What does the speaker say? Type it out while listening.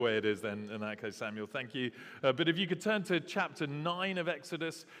way it is then, in that case, Samuel, thank you. But if you could turn to chapter 9 of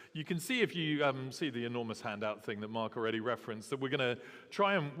Exodus, you can see, if you see the enormous handout thing that Mark already referenced, that we're going to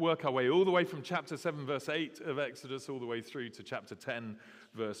try and work our way all the way from chapter 7, verse 8 of Exodus, all the way through to chapter 10,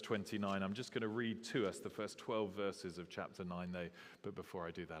 verse 29. I'm just going to read to us the first 12 verses of chapter 9, though. But before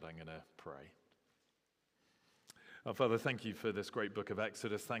I do that, I'm going to pray. Our Father, thank you for this great book of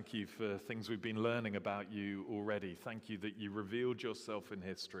Exodus. Thank you for things we've been learning about you already. Thank you that you revealed yourself in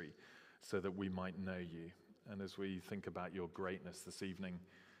history so that we might know you. And as we think about your greatness this evening,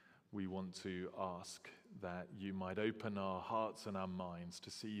 we want to ask that you might open our hearts and our minds to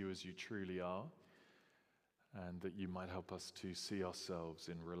see you as you truly are, and that you might help us to see ourselves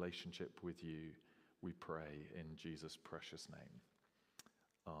in relationship with you, we pray in Jesus' precious name.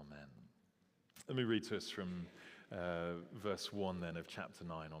 Amen. Let me read to us from verse 1 then of chapter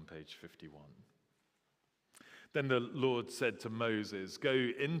 9 on page 51. Then the Lord said to Moses, "Go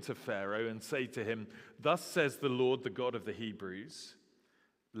into Pharaoh and say to him, 'Thus says the Lord, the God of the Hebrews,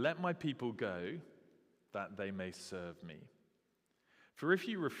 let my people go, that they may serve me. For if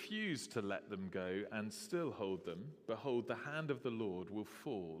you refuse to let them go and still hold them, behold, the hand of the Lord will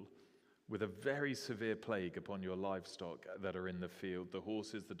fall with a very severe plague upon your livestock that are in the field, the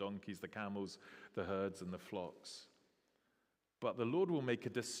horses, the donkeys, the camels, the herds, and the flocks. But the Lord will make a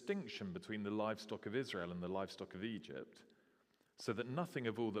distinction between the livestock of Israel and the livestock of Egypt, so that nothing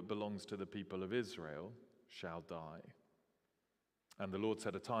of all that belongs to the people of Israel shall die.' And the Lord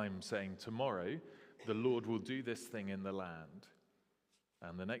set a time, saying, 'Tomorrow the Lord will do this thing in the land.'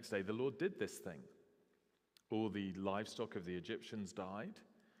 And the next day the Lord did this thing. All the livestock of the Egyptians died,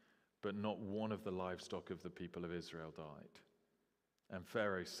 but not one of the livestock of the people of Israel died. And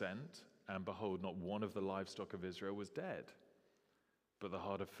Pharaoh sent, and behold, not one of the livestock of Israel was dead. But the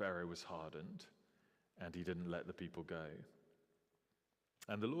heart of Pharaoh was hardened, and he didn't let the people go.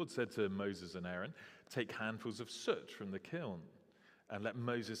 And the Lord said to Moses and Aaron, 'Take handfuls of soot from the kiln, and let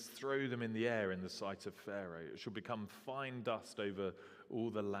Moses throw them in the air in the sight of Pharaoh. It shall become fine dust over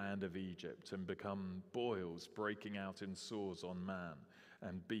all the land of Egypt, and become boils breaking out in sores on man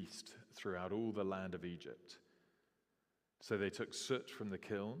and beast throughout all the land of Egypt.' So they took soot from the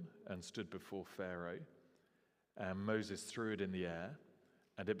kiln and stood before Pharaoh, and Moses threw it in the air,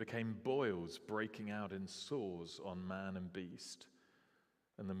 and it became boils breaking out in sores on man and beast.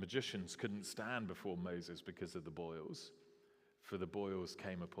 And the magicians couldn't stand before Moses because of the boils, for the boils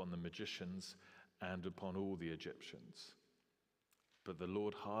came upon the magicians and upon all the Egyptians. But the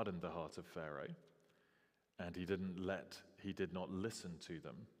Lord hardened the heart of Pharaoh, and he did not listen to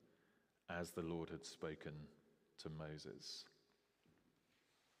them, as the Lord had spoken to Moses."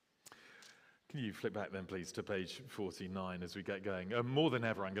 Can you flip back then, please, to page 49 as we get going? More than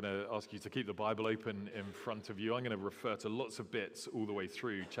ever, I'm going to ask you to keep the Bible open in front of you. I'm going to refer to lots of bits all the way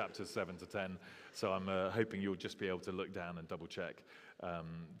through chapters 7 to 10, so I'm hoping you'll just be able to look down and double-check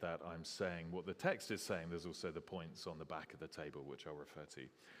that I'm saying what the text is saying. There's also the points on the back of the table, which I'll refer to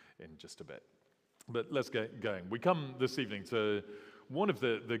in just a bit. But let's get going. We come this evening to one of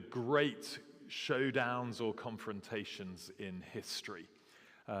the great showdowns or confrontations in history.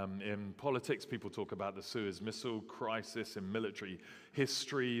 In politics, people talk about the Suez Missile Crisis. In military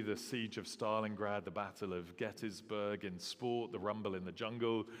history, the Siege of Stalingrad, the Battle of Gettysburg. In sport, the Rumble in the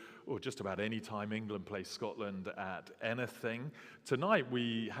Jungle, or just about any time England plays Scotland at anything. Tonight,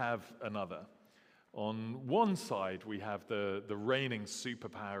 we have another. On one side, we have the reigning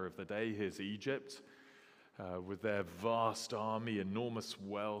superpower of the day. Here's Egypt, with their vast army, enormous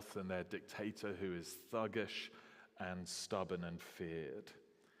wealth, and their dictator who is thuggish and stubborn and feared.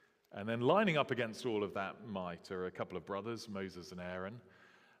 And then lining up against all of that might are a couple of brothers, Moses and Aaron,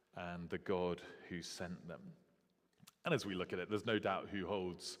 and the God who sent them. And as we look at it, there's no doubt who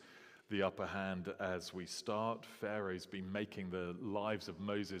holds the upper hand as we start. Pharaoh's been making the lives of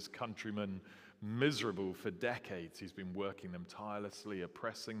Moses' countrymen miserable for decades. He's been working them tirelessly,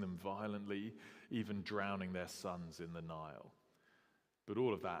 oppressing them violently, even drowning their sons in the Nile. But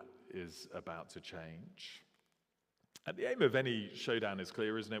all of that is about to change. And the aim of any showdown is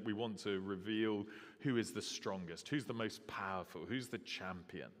clear, isn't it? We want to reveal who is the strongest, who's the most powerful, who's the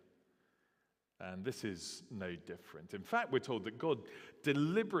champion. And this is no different. In fact, we're told that God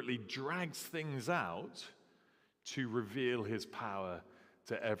deliberately drags things out to reveal his power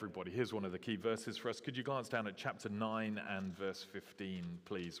to everybody. Here's one of the key verses for us. Could you glance down at chapter 9 and verse 15,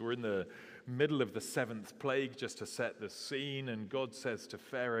 please? We're in the middle of the 7th plague, just to set the scene, and God says to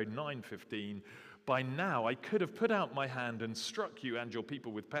Pharaoh, 9:15, "By now I could have put out my hand and struck you and your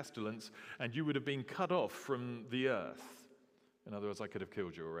people with pestilence, and you would have been cut off from the earth." In other words, I could have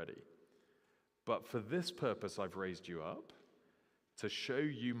killed you already. "But for this purpose I've raised you up, to show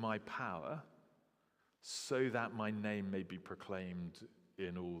you my power, so that my name may be proclaimed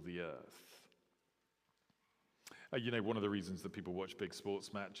in all the earth. One of the reasons that people watch big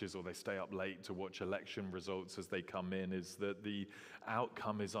sports matches or they stay up late to watch election results as they come in is that the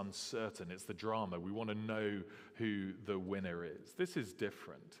outcome is uncertain. It's the drama. We want to know who the winner is. This is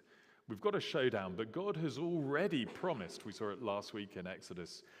different. We've got a showdown, but God has already promised, we saw it last week in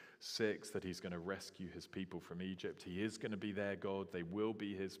Exodus 6, that he's going to rescue his people from Egypt. He is going to be their God. They will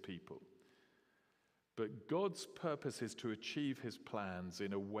be his people. But God's purpose is to achieve his plans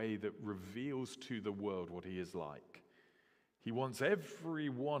in a way that reveals to the world what he is like. He wants every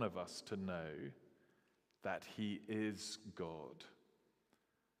one of us to know that he is God,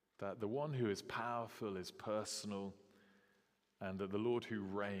 that the one who is powerful is personal, and that the Lord who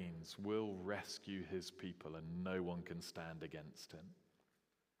reigns will rescue his people, and no one can stand against him.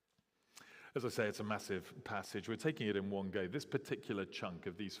 As I say, it's a massive passage. We're taking it in one go. This particular chunk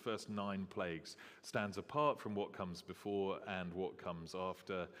of these first 9 plagues stands apart from what comes before and what comes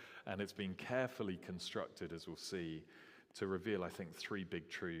after, and it's been carefully constructed, as we'll see, to reveal, I think, 3 big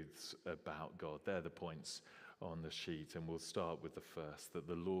truths about God. They're the points on the sheet, and we'll start with the first, that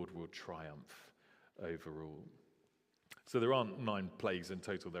the Lord will triumph over all. So there aren't 9 plagues in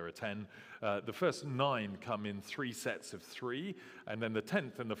total, there are 10. The first 9 come in 3 sets of 3, and then the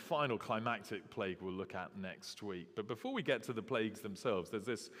 10th and the final climactic plague we'll look at next week. But before we get to the plagues themselves, there's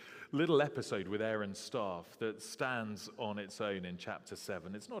this little episode with Aaron's staff that stands on its own in chapter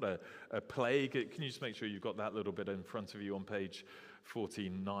 7. It's not a plague. Can you just make sure you've got that little bit in front of you on page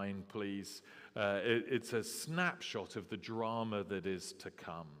 49, please? It's a snapshot of the drama that is to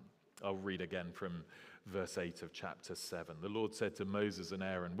come. I'll read again from verse 8 of chapter 7. The Lord said to Moses and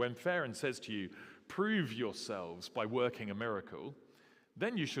Aaron, "When Pharaoh says to you, 'Prove yourselves by working a miracle,'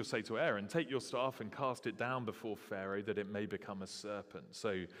 then you shall say to Aaron, 'Take your staff and cast it down before Pharaoh, that it may become a serpent.'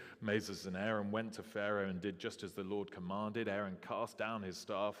 So Moses and Aaron went to Pharaoh and did just as the Lord commanded. Aaron cast down his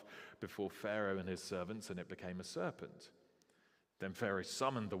staff before Pharaoh and his servants, and it became a serpent. Then Pharaoh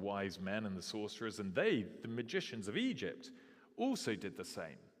summoned the wise men and the sorcerers, and they, the magicians of Egypt, also did the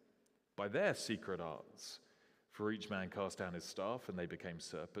same by their secret arts. For each man cast down his staff, and they became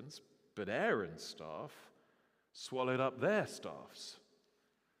serpents. But Aaron's staff swallowed up their staffs.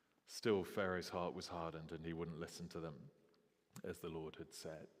 Still, Pharaoh's heart was hardened, and he wouldn't listen to them, as the Lord had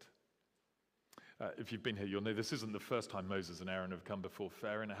said." If you've been here, you'll know this isn't the first time Moses and Aaron have come before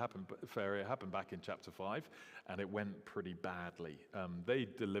Pharaoh. It happened back in chapter 5, and it went pretty badly. They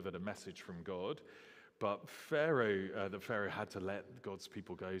delivered a message from God, but Pharaoh had to let God's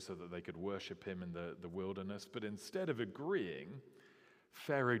people go so that they could worship him in the wilderness. But instead of agreeing,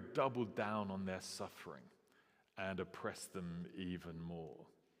 Pharaoh doubled down on their suffering and oppressed them even more.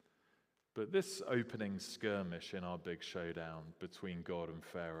 But this opening skirmish in our big showdown between God and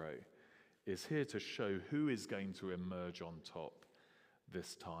Pharaoh is here to show who is going to emerge on top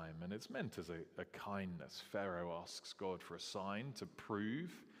this time. And it's meant as a kindness. Pharaoh asks God for a sign to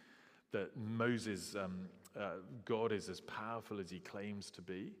prove that God is as powerful as he claims to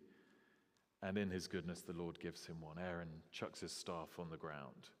be. And in his goodness, the Lord gives him one. Aaron chucks his staff on the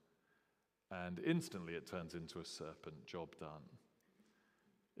ground, and instantly it turns into a serpent. Job done.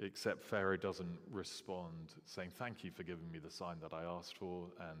 Except Pharaoh doesn't respond, saying, "Thank you for giving me the sign that I asked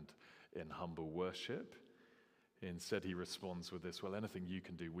for," and in humble worship. Instead, he responds with this, "Well, anything you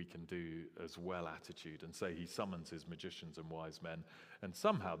can do, we can do as well" attitude. And so he summons his magicians and wise men, and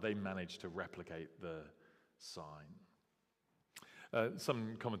somehow they manage to replicate the sign.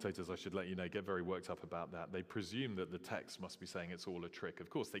 Some commentators, I should let you know, get very worked up about that. They presume that the text must be saying it's all a trick. Of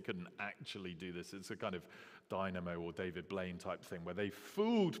course, they couldn't actually do this. It's a kind of Dynamo or David Blaine type thing where they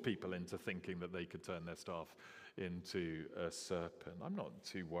fooled people into thinking that they could turn their staff into a serpent. I'm not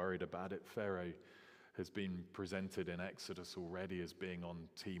too worried about it. Pharaoh has been presented in Exodus already as being on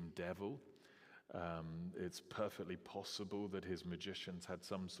Team Devil. It's perfectly possible that his magicians had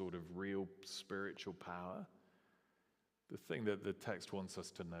some sort of real spiritual power. The thing that the text wants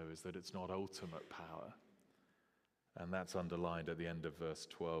us to know is that it's not ultimate power. And that's underlined at the end of verse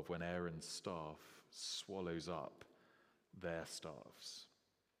 12, when Aaron's staff swallows up their staffs.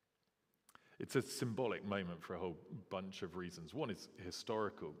 It's a symbolic moment for a whole bunch of reasons. One is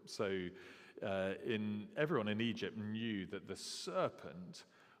historical. So everyone in Egypt knew that the serpent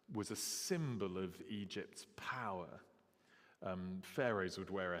was a symbol of Egypt's power. Pharaohs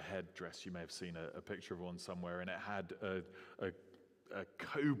would wear a headdress. You may have seen a picture of one somewhere, and it had a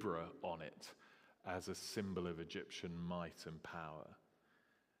cobra on it as a symbol of Egyptian might and power.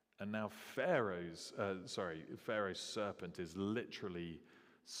 And now Pharaoh's serpent is literally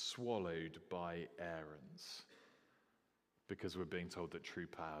swallowed by Aaron's, because we're being told that true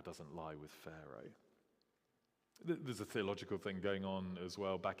power doesn't lie with Pharaoh. There's a theological thing going on as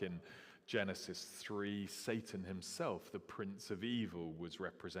well. Back in Genesis 3, Satan himself, the prince of evil, was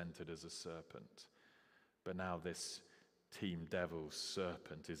represented as a serpent. But now this team devil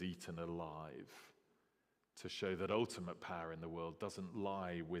serpent is eaten alive to show that ultimate power in the world doesn't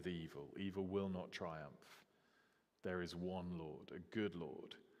lie with evil. Evil will not triumph. There is one Lord, a good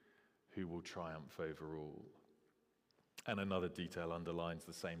Lord, who will triumph over all. And another detail underlines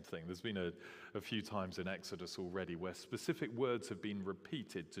the same thing. There's been a few times in Exodus already where specific words have been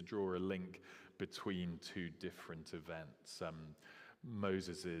repeated to draw a link between two different events.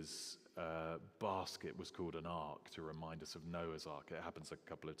 Moses' basket was called an ark to remind us of Noah's ark. It happens a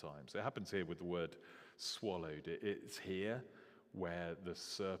couple of times. It happens here with the word swallowed. It's here where the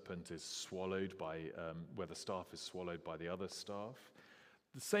serpent is swallowed by, where the staff is swallowed by the other staff.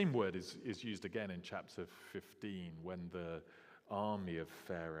 The same word is used again in chapter 15 when the army of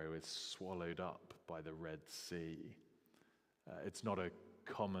Pharaoh is swallowed up by the Red Sea. It's not a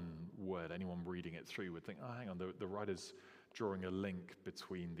common word. Anyone reading it through would think, oh, hang on, the writer's drawing a link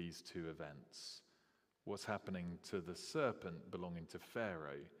between these two events. What's happening to the serpent belonging to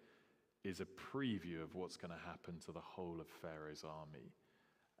Pharaoh is a preview of what's going to happen to the whole of Pharaoh's army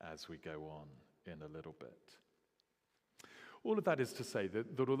as we go on in a little bit. All of that is to say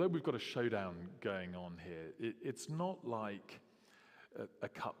that although we've got a showdown going on here, it's not like a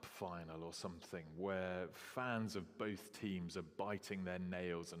cup final or something where fans of both teams are biting their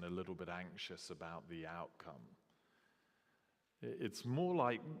nails and a little bit anxious about the outcome. It's more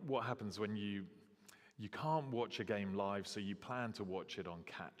like what happens when you can't watch a game live, so you plan to watch it on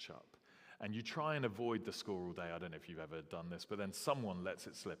catch-up. And you try and avoid the score all day. I don't know if you've ever done this, but then someone lets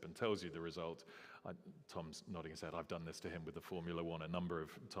it slip and tells you the result. Tom's nodding his head. I've done this to him with the Formula One a number of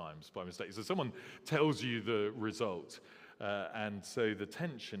times by mistake. So someone tells you the result, and so the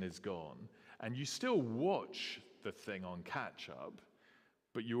tension is gone. And you still watch the thing on catch-up,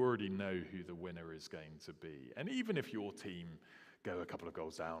 but you already know who the winner is going to be. And even if your team go a couple of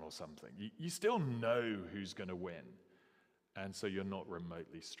goals down or something, you still know who's going to win. And so you're not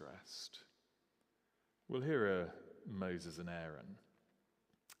remotely stressed. Well, here are Moses and Aaron.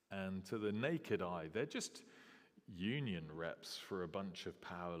 And to the naked eye, they're just union reps for a bunch of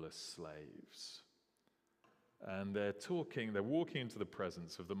powerless slaves. And they're walking into the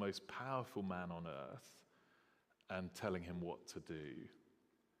presence of the most powerful man on earth and telling him what to do.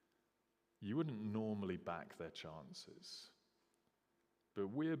 You wouldn't normally back their chances. But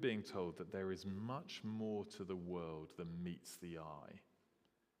we're being told that there is much more to the world than meets the eye.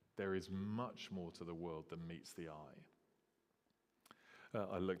 There is much more to the world than meets the eye.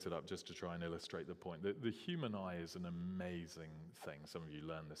 I looked it up just to try and illustrate the point. The human eye is an amazing thing. Some of you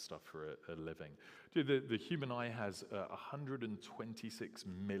learn this stuff for a living. The human eye has 126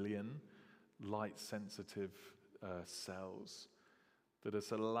 million light-sensitive cells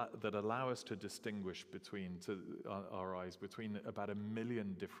that allow us to distinguish between our eyes between about 1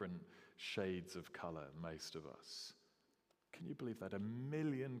 million different shades of color, most of us. Can you believe that? 1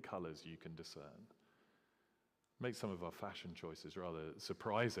 million colors you can discern. Makes some of our fashion choices rather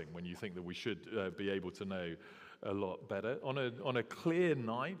surprising when you think that we should be able to know a lot better. On a clear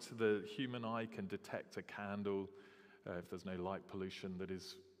night, the human eye can detect a candle, if there's no light pollution, that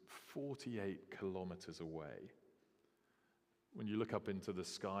is 48 kilometers away. When you look up into the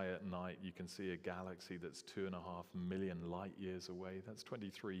sky at night, you can see a galaxy that's 2.5 million light years away. That's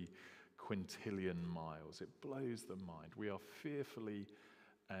 23 quintillion miles. It blows the mind. We are fearfully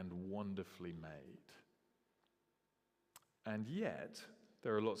and wonderfully made. And yet,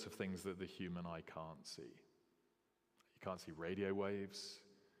 there are lots of things that the human eye can't see. You can't see radio waves.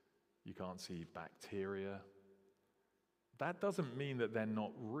 You can't see bacteria. That doesn't mean that they're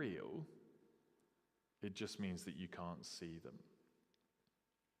not real. It just means that you can't see them.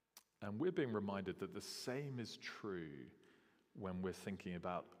 And we're being reminded that the same is true when we're thinking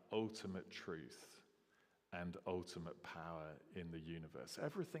about ultimate truth and ultimate power in the universe.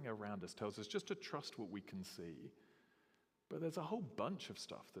 Everything around us tells us just to trust what we can see. But there's a whole bunch of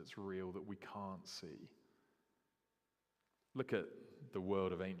stuff that's real that we can't see. Look at the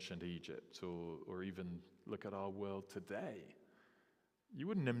world of ancient Egypt, or even look at our world today. You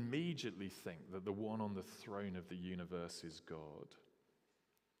wouldn't immediately think that the one on the throne of the universe is God.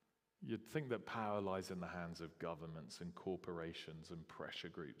 You'd think that power lies in the hands of governments and corporations and pressure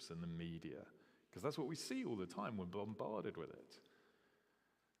groups and the media, because that's what we see all the time. We're bombarded with it.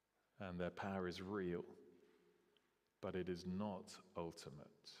 And their power is real, but it is not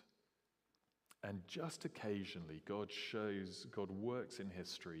ultimate. And just occasionally, God works in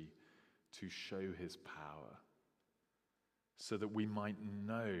history to show his power. so that we might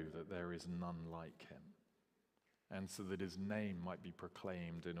know that there is none like him, and so that his name might be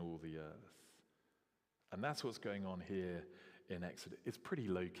proclaimed in all the earth. And that's what's going on here in Exodus. It's pretty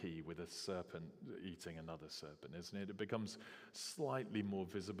low-key with a serpent eating another serpent, isn't it? It becomes slightly more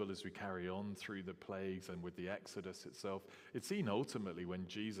visible as we carry on through the plagues and with the Exodus itself. It's seen ultimately when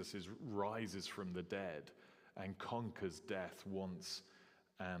Jesus rises from the dead and conquers death once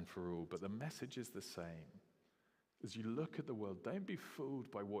and for all. But the message is the same. As you look at the world, don't be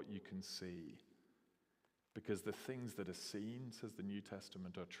fooled by what you can see, because the things that are seen, says the New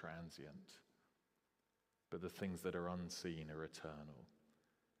Testament, are transient. But the things that are unseen are eternal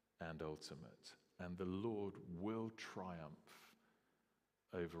and ultimate. And the Lord will triumph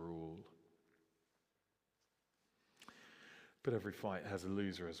over all. But every fight has a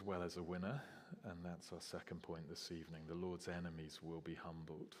loser as well as a winner. And that's our second point this evening. The Lord's enemies will be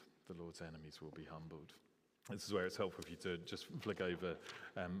humbled. The Lord's enemies will be humbled. This is where it's helpful for you to just flick over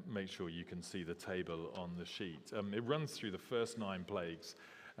and make sure you can see the table on the sheet. It runs through the first 9 plagues.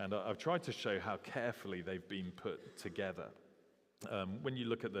 And I've tried to show how carefully they've been put together. When you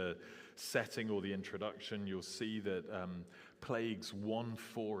look at the setting or the introduction, you'll see that plagues 1,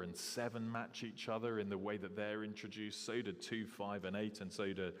 4, and 7 match each other in the way that they're introduced. So do 2, 5, and 8, and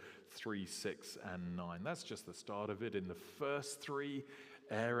so do 3, 6, and 9. That's just the start of it. In the first 3,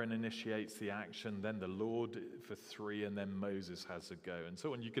 Aaron initiates the action, then the Lord for 3, and then Moses has a go, and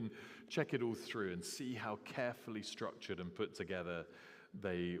so on. You can check it all through and see how carefully structured and put together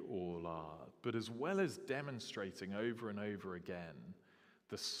they all are. But as well as demonstrating over and over again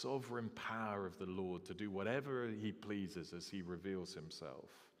the sovereign power of the Lord to do whatever he pleases as he reveals himself,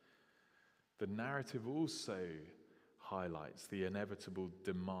 the narrative also highlights the inevitable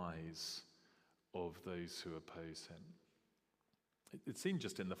demise of those who oppose him. It's seen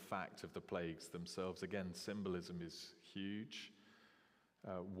just in the fact of the plagues themselves. Again, symbolism is huge.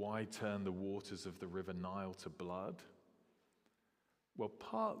 Why turn the waters of the river Nile to blood? Well,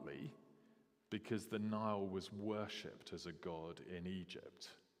 partly because the Nile was worshipped as a god in Egypt,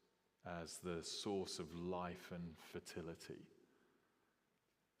 as the source of life and fertility.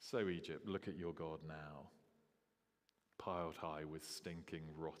 So Egypt, look at your god now, piled high with stinking,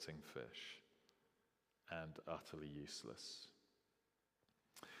 rotting fish, and utterly useless.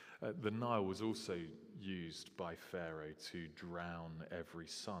 The Nile was also used by Pharaoh to drown every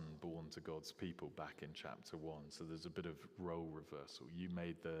son born to God's people back in chapter 1. So there's a bit of role reversal. You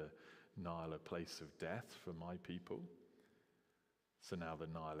made the Nile a place of death for my people, so now the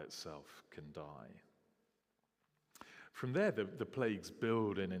Nile itself can die. From there, the plagues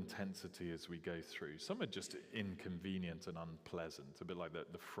build in intensity as we go through. Some are just inconvenient and unpleasant, a bit like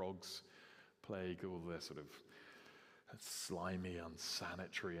the frogs plague, all their sort of slimy,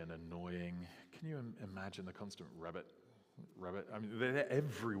 unsanitary, and annoying. Can you imagine the constant rabbit? I mean, they're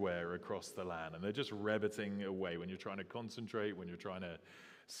everywhere across the land, and they're just rabbiting away when you're trying to concentrate, when you're trying to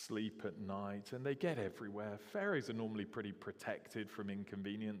sleep at night, and they get everywhere. Pharaohs are normally pretty protected from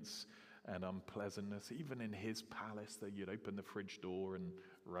inconvenience and unpleasantness. Even in his palace, you'd open the fridge door and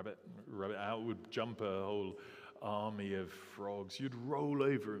rabbit out would jump a whole army of frogs. You'd roll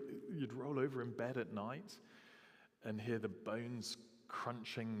over in bed at night and hear the bones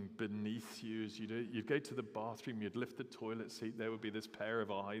crunching beneath you as you do. You'd go to the bathroom, you'd lift the toilet seat, there would be this pair of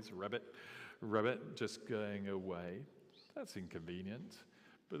eyes, rabbit, just going away. That's inconvenient.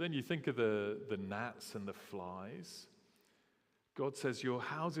 But then you think of the gnats and the flies. God says your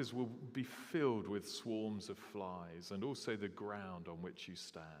houses will be filled with swarms of flies, and also the ground on which you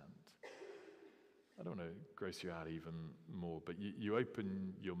stand. I don't want to gross you out even more, but you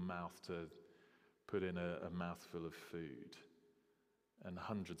open your mouth to put in a mouthful of food, and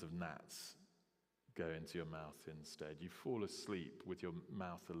hundreds of gnats go into your mouth instead. You fall asleep with your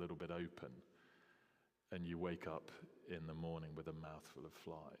mouth a little bit open, and you wake up in the morning with a mouthful of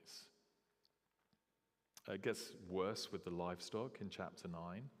flies. It gets worse with the livestock in chapter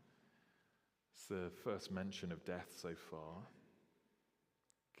 9. It's the first mention of death so far.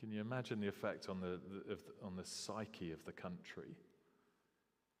 Can you imagine the effect on the psyche of the country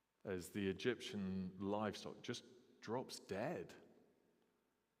as the Egyptian livestock just drops dead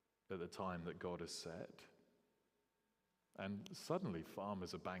at the time that God has said? And suddenly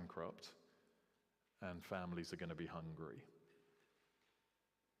farmers are bankrupt and families are going to be hungry.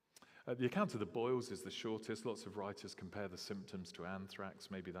 The account of the boils is the shortest. Lots of writers compare the symptoms to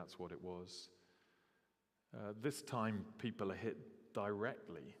anthrax. Maybe that's what it was. This time people are hit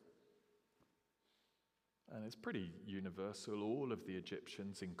directly. And it's pretty universal. All of the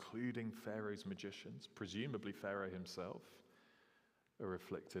Egyptians, including Pharaoh's magicians, presumably Pharaoh himself, are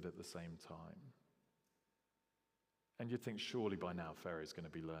afflicted at the same time. And you'd think surely by now Pharaoh's going to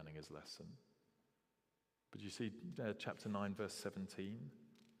be learning his lesson. But you see, chapter 9, verse 17,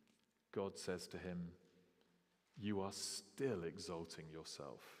 God says to him, "You are still exalting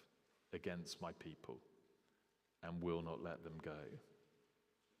yourself against my people and will not let them go."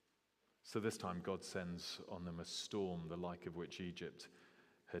 So this time God sends on them a storm, the like of which Egypt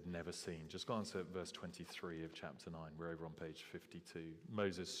had never seen. Just glance at verse 23 of chapter 9. We're over on page 52.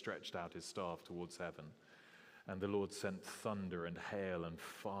 Moses stretched out his staff towards heaven, and the Lord sent thunder and hail, and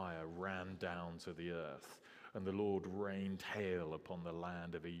fire ran down to the earth. And the Lord rained hail upon the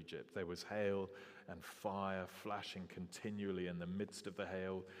land of Egypt. There was hail and fire flashing continually in the midst of the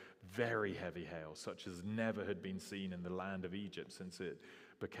hail, very heavy hail, such as never had been seen in the land of Egypt since it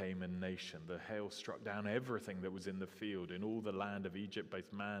became a nation. The hail struck down everything that was in the field in all the land of Egypt,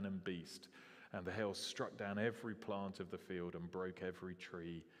 both man and beast. And the hail struck down every plant of the field and broke every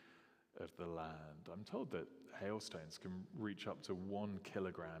tree of the land. I'm told that hailstones can reach up to 1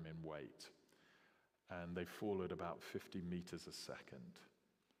 kilogram in weight, and they fall at about 50 meters a second.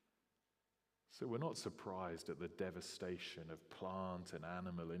 So we're not surprised at the devastation of plant and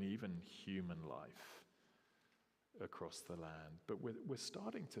animal and even human life across the land. But we're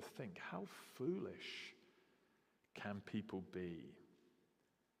starting to think, how foolish can people be?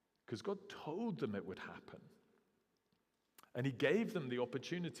 Because God told them it would happen. And he gave them the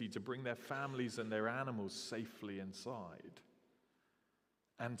opportunity to bring their families and their animals safely inside.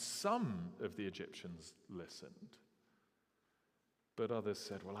 And some of the Egyptians listened. But others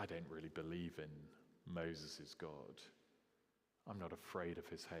said, well, I don't really believe in Moses' God. I'm not afraid of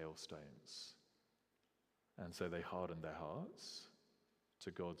his hailstones. And so they hardened their hearts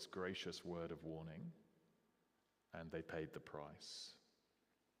to God's gracious word of warning, and they paid the price.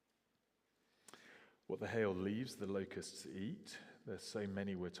 What the hail leaves, the locusts eat. There's so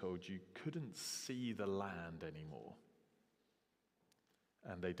many, we're told, you couldn't see the land anymore.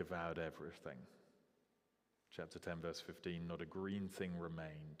 And they devoured everything. Chapter 10, verse 15, not a green thing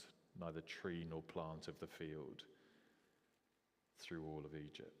remained, neither tree nor plant of the field, through all of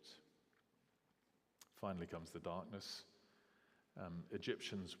Egypt. Finally comes the darkness.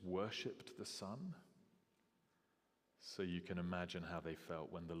 Egyptians worshipped the sun. So you can imagine how they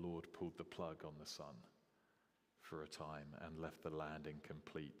felt when the Lord pulled the plug on the sun for a time and left the land in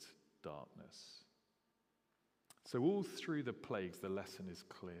complete darkness. So all through the plagues, the lesson is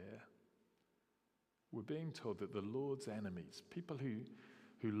clear. We're being told that the Lord's enemies, people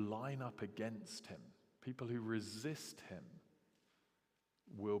who line up against him, people who resist him,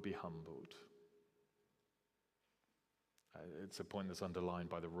 will be humbled. It's a point that's underlined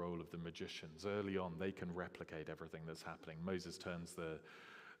by the role of the magicians. Early on, they can replicate everything that's happening. Moses turns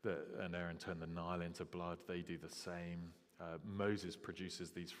and Aaron turn the Nile into blood. They do the same. Moses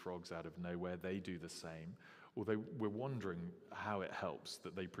produces these frogs out of nowhere. They do the same. Although we're wondering how it helps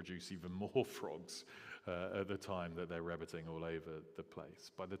that they produce even more frogs at the time that they're rabbiting all over the place.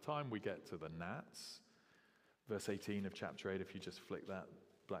 By the time we get to the gnats, verse 18 of chapter 8, if you just flick that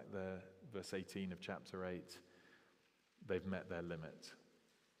back there, verse 18 of chapter 8, they've met their limit.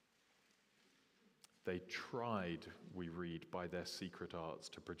 They tried, we read, by their secret arts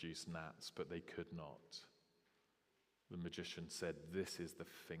to produce gnats, but they could not. The magician said, "This is the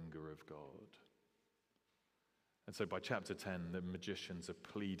finger of God." And so by chapter 10, the magicians are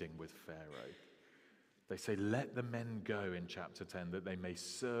pleading with Pharaoh. They say, "Let the men go," in chapter 10, "that they may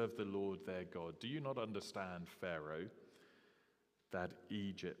serve the Lord their God. Do you not understand, Pharaoh, that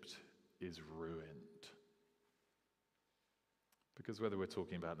Egypt is ruined?" Because whether we're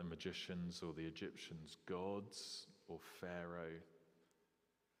talking about the magicians or the Egyptians' gods or Pharaoh,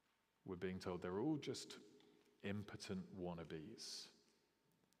 we're being told they're all just impotent wannabes.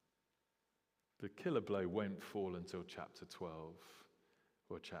 The killer blow won't fall until chapter 12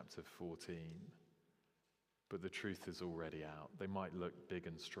 or chapter 14, but the truth is already out. They might look big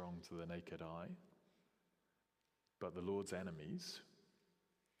and strong to the naked eye, but the Lord's enemies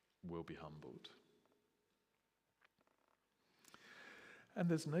will be humbled. And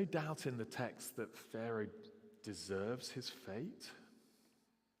there's no doubt in the text that Pharaoh deserves his fate,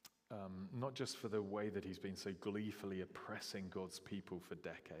 not just for the way that he's been so gleefully oppressing God's people for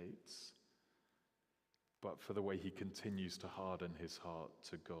decades, but for the way he continues to harden his heart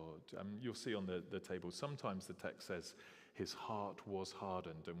to God. You'll see on the table, sometimes the text says his heart was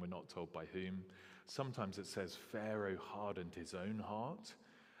hardened, and we're not told by whom. Sometimes it says Pharaoh hardened his own heart,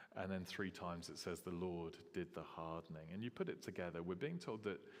 and then 3 times it says the Lord did the hardening. And you put it together, we're being told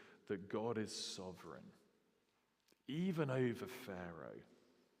that God is sovereign, even over Pharaoh.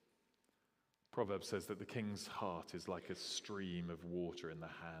 Proverbs says that the king's heart is like a stream of water in the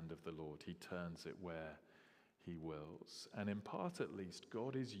hand of the Lord. He turns it where he wills. And in part at least,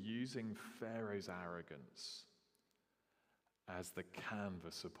 God is using Pharaoh's arrogance as the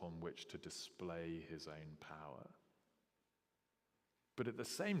canvas upon which to display his own power. But at the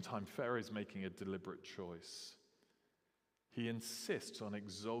same time, Pharaoh's making a deliberate choice. He insists on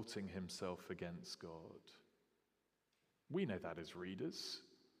exalting himself against God. We know that as readers.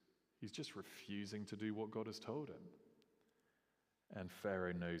 He's just refusing to do what God has told him. And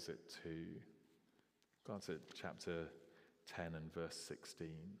Pharaoh knows it too. Glance at chapter 10 and verse 16.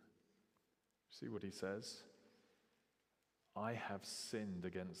 See what he says? I have sinned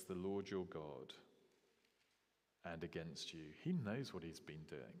against the Lord your God and against you. He knows what he's been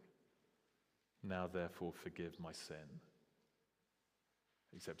doing. Now therefore forgive my sin.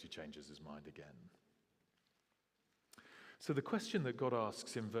 Except he changes his mind again. So the question that God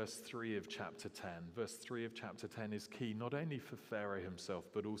asks in verse 3 of chapter 10 is key not only for Pharaoh himself,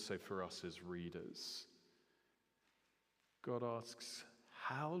 but also for us as readers. God asks,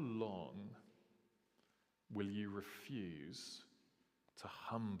 how long will you refuse to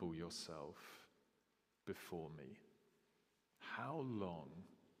humble yourself before me? How long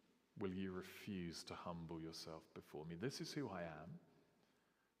will you refuse to humble yourself before me? This is who I am.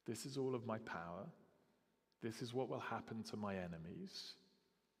 This is all of my power. This is what will happen to my enemies.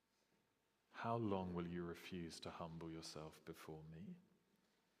 How long will you refuse to humble yourself before me?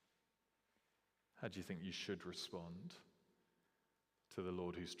 How do you think you should respond to the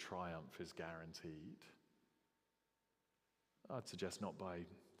Lord whose triumph is guaranteed? I'd suggest not by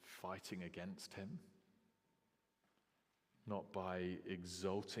fighting against him, not by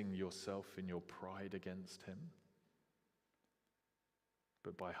exalting yourself in your pride against him,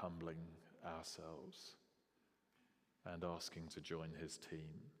 but by humbling ourselves and asking to join his team.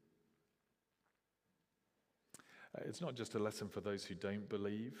 It's not just a lesson for those who don't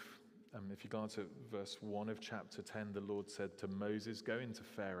believe. If you glance at verse 1 of chapter 10, the Lord said to Moses, go into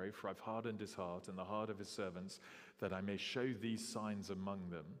Pharaoh, for I've hardened his heart and the heart of his servants, that I may show these signs among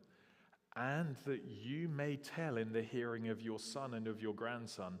them, and that you may tell in the hearing of your son and of your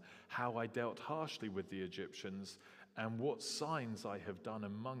grandson how I dealt harshly with the Egyptians and what signs I have done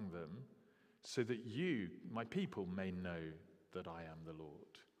among them, so that you, my people, may know that I am the Lord.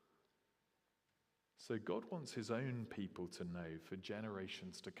 So God wants his own people to know for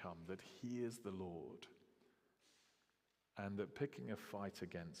generations to come that he is the Lord, and that picking a fight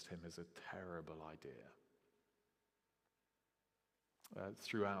against him is a terrible idea.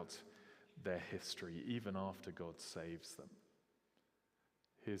 Throughout their history, even after God saves them,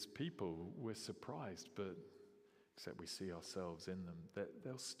 his people were surprised, but except we see ourselves in them, that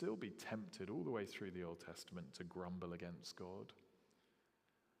they'll still be tempted all the way through the Old Testament to grumble against God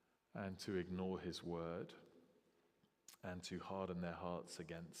and to ignore his word and to harden their hearts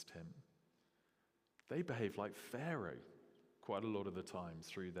against him. They behave like Pharaoh quite a lot of the time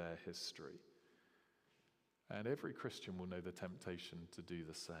through their history. And every Christian will know the temptation to do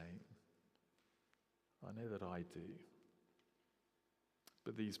the same. I know that I do.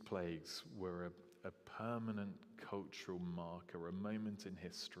 But these plagues were a permanent cultural marker, a moment in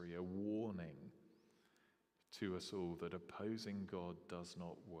history, a warning to us all that opposing God does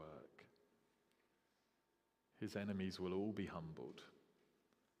not work. His enemies will all be humbled,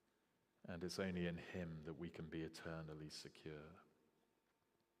 and it's only in him that we can be eternally secure.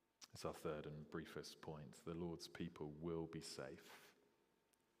 It's our third and briefest point. The Lord's people will be safe.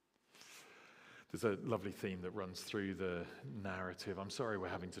 There's a lovely theme that runs through the narrative. I'm sorry we're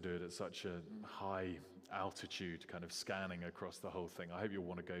having to do it at such a high altitude, kind of scanning across the whole thing. I hope you'll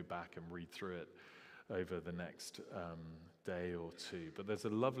want to go back and read through it over the next day or two. But there's a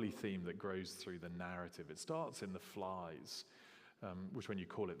lovely theme that grows through the narrative. It starts in the flies, which when you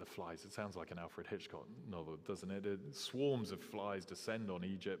call it the flies, it sounds like an Alfred Hitchcock novel, doesn't it? Swarms of flies descend on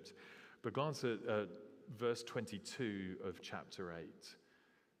Egypt. But glance at verse 22 of chapter 8.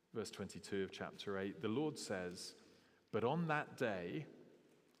 Verse 22 of chapter 8, the Lord says, but on that day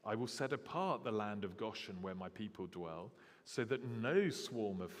I will set apart the land of Goshen where my people dwell, so that no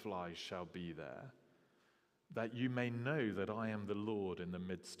swarm of flies shall be there, that you may know that I am the Lord in the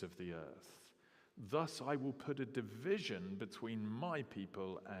midst of the earth. Thus I will put a division between my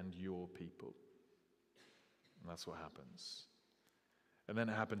people and your people. And that's what happens. And then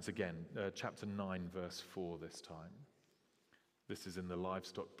it happens again, chapter 9, verse 4 this time. This is in the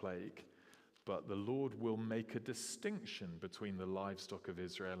livestock plague. But the Lord will make a distinction between the livestock of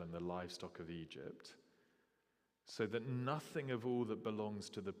Israel and the livestock of Egypt, so that nothing of all that belongs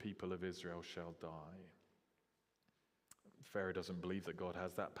to the people of Israel shall die. Pharaoh doesn't believe that God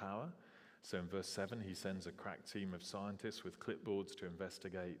has that power. So in verse 7, he sends a crack team of scientists with clipboards to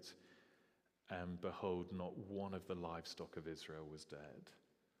investigate. and behold, not one of the livestock of Israel was dead.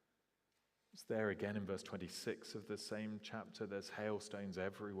 It's there again in verse 26 of the same chapter. There's hailstones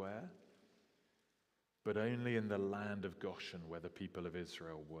everywhere, but only in the land of Goshen, where the people of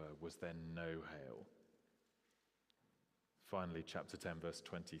Israel were, was there no hail. Finally, chapter 10, verse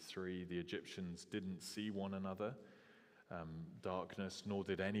 23, the Egyptians didn't see one another, darkness, nor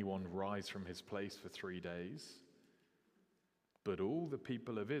did anyone rise from his place for 3 days. But all the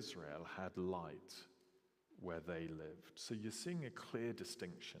people of Israel had light where they lived. So you're seeing a clear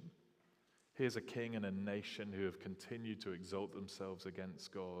distinction. Here's a king and a nation who have continued to exalt themselves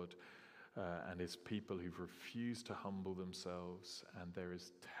against God, and his people who've refused to humble themselves, and there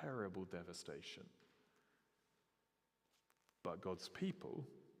is terrible devastation. But God's people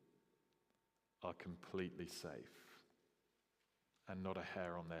are completely safe, and not a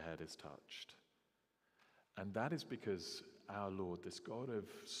hair on their head is touched. And that is because our Lord, this God of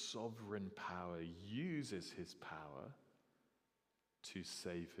sovereign power, uses his power to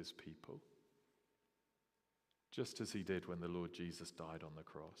save his people, just as he did when the Lord Jesus died on the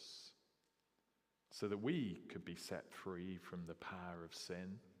cross, so that we could be set free from the power of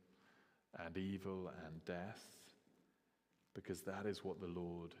sin and evil and death, because that is what the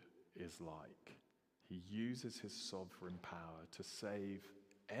Lord is like. He uses his sovereign power to save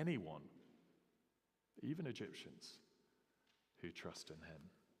anyone, even Egyptians, who trust in him.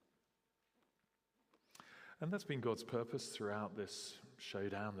 And that's been God's purpose throughout this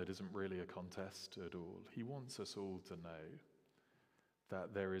showdown that isn't really a contest at all. He wants us all to know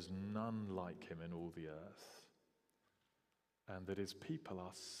that there is none like him in all the earth, and that his people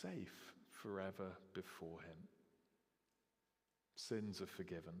are safe forever before him. Sins are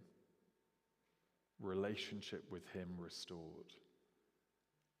forgiven, relationship with him restored,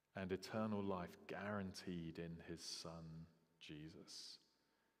 and eternal life guaranteed in his Son, Jesus.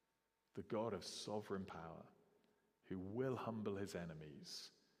 The God of sovereign power, who will humble his enemies,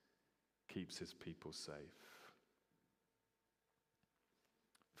 keeps his people safe.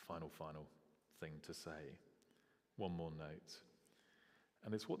 Final thing to say. One more note.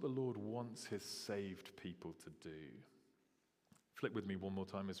 And it's what the Lord wants his saved people to do. Flick with me one more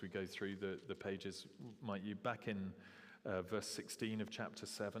time as we go through the pages, might you? Back in verse 16 of chapter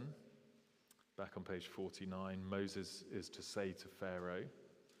 7, back on page 49, Moses is to say to Pharaoh,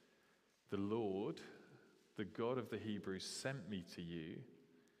 "The Lord, the God of the Hebrews, sent me to you,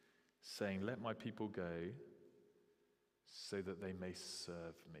 saying, 'Let my people go, so that they may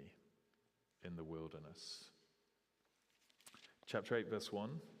serve me in the wilderness.'" Chapter 8, verse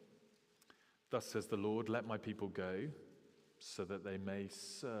 1, "Thus says the Lord, let my people go, so that they may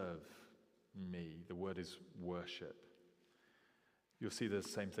serve me." The word is worship. You'll see the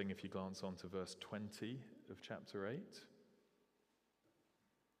same thing if you glance on to verse 20 of chapter 8.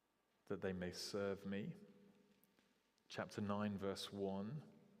 That they may serve me. Chapter 9, verse 1.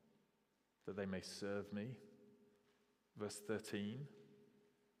 That they may serve me. Verse 13.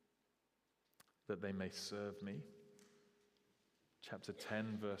 That they may serve me. Chapter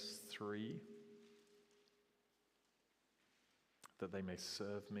 10, verse 3. That they may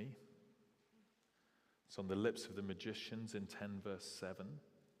serve me. It's on the lips of the magicians in 10 verse 7.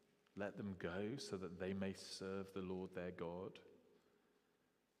 Let them go so that they may serve the Lord their God.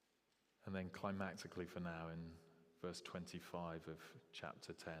 And then climactically for now in verse 25 of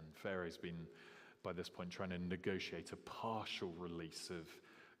chapter 10, Pharaoh's been by this point trying to negotiate a partial release of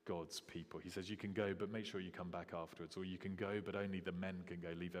God's people. He says, you can go, but make sure you come back afterwards. Or you can go, but only the men can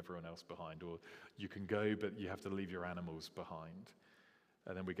go, leave everyone else behind. Or you can go, but you have to leave your animals behind.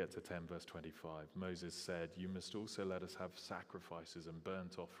 And then we get to 10 verse 25. Moses said, "You must also let us have sacrifices and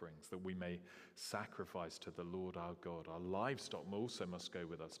burnt offerings, that we may sacrifice to the Lord our God. Our livestock also must go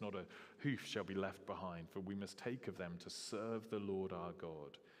with us. Not a hoof shall be left behind, for we must take of them to serve the Lord our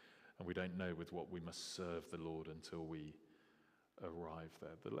God. And we don't know with what we must serve the Lord until we arrive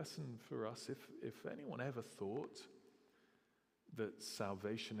there." The lesson for us, if anyone ever thought that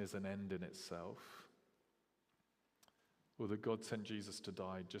salvation is an end in itself, or that God sent Jesus to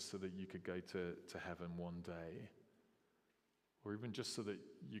die just so that you could go to heaven one day, or even just so that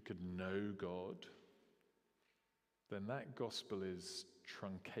you could know God, then that gospel is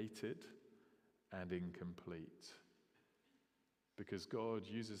truncated and incomplete. Because God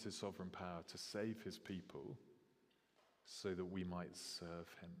uses his sovereign power to save his people so that we might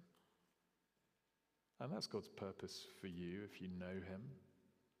serve him. And that's God's purpose for you if you know him,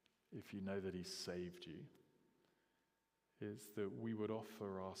 if you know that he saved you, is that we would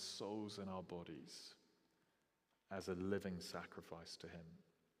offer our souls and our bodies as a living sacrifice to him.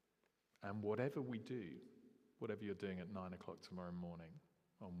 And whatever we do, whatever you're doing at 9 o'clock tomorrow morning,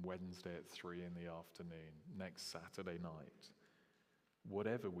 on Wednesday at 3 in the afternoon, next Saturday night.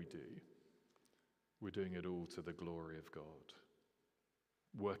 Whatever we do, we're doing it all to the glory of God,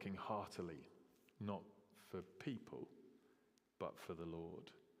 working heartily, not for people, but for the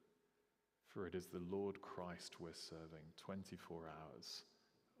Lord. For it is the Lord Christ we're serving 24 hours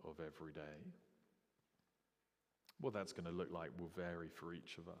of every day. What that's going to look like will vary for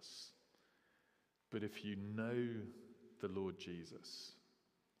each of us. But if you know the Lord Jesus,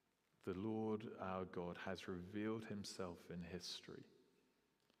 the Lord our God has revealed himself in history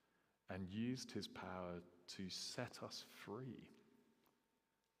and used his power to set us free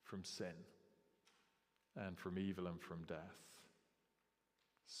from sin and from evil and from death,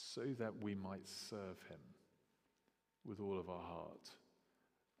 so that we might serve him with all of our heart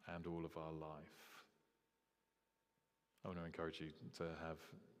and all of our life. I want to encourage you to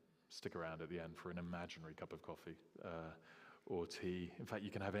stick around at the end for an imaginary cup of coffee or tea. In fact, you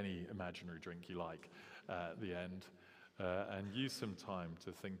can have any imaginary drink you like at the end, and use some time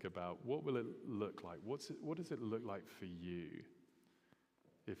to think about what will it look like? What does it look like for you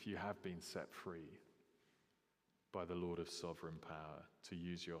if you have been set free by the Lord of sovereign power to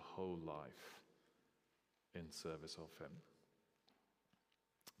use your whole life in service of him?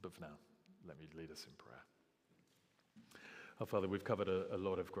 But for now, let me lead us in prayer. Our Father, we've covered a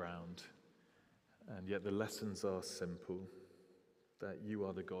lot of ground, and yet the lessons are simple, that you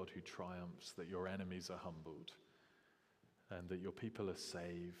are the God who triumphs, that your enemies are humbled, and that your people are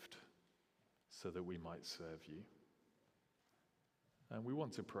saved so that we might serve you. And we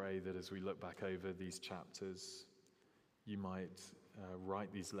want to pray that as we look back over these chapters, you might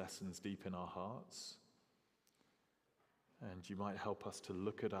write these lessons deep in our hearts, and you might help us to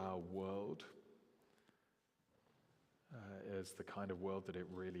look at our world as the kind of world that it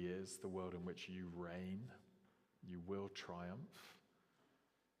really is, the world in which you reign, you will triumph,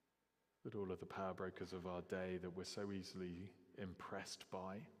 that all of the power brokers of our day that we're so easily impressed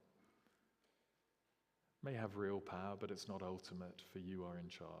by may have real power, but it's not ultimate, for you are in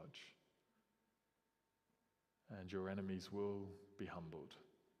charge. And your enemies will be humbled,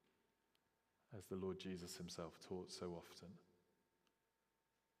 as the Lord Jesus himself taught so often.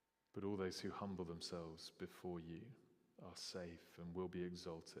 But all those who humble themselves before you are safe and will be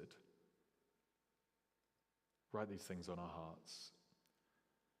exalted. Write these things on our hearts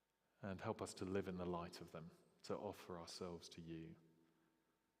and help us to live in the light of them, to offer ourselves to you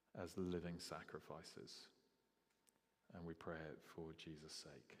as living sacrifices. And we pray it for Jesus'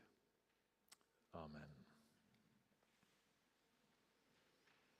 sake. Amen.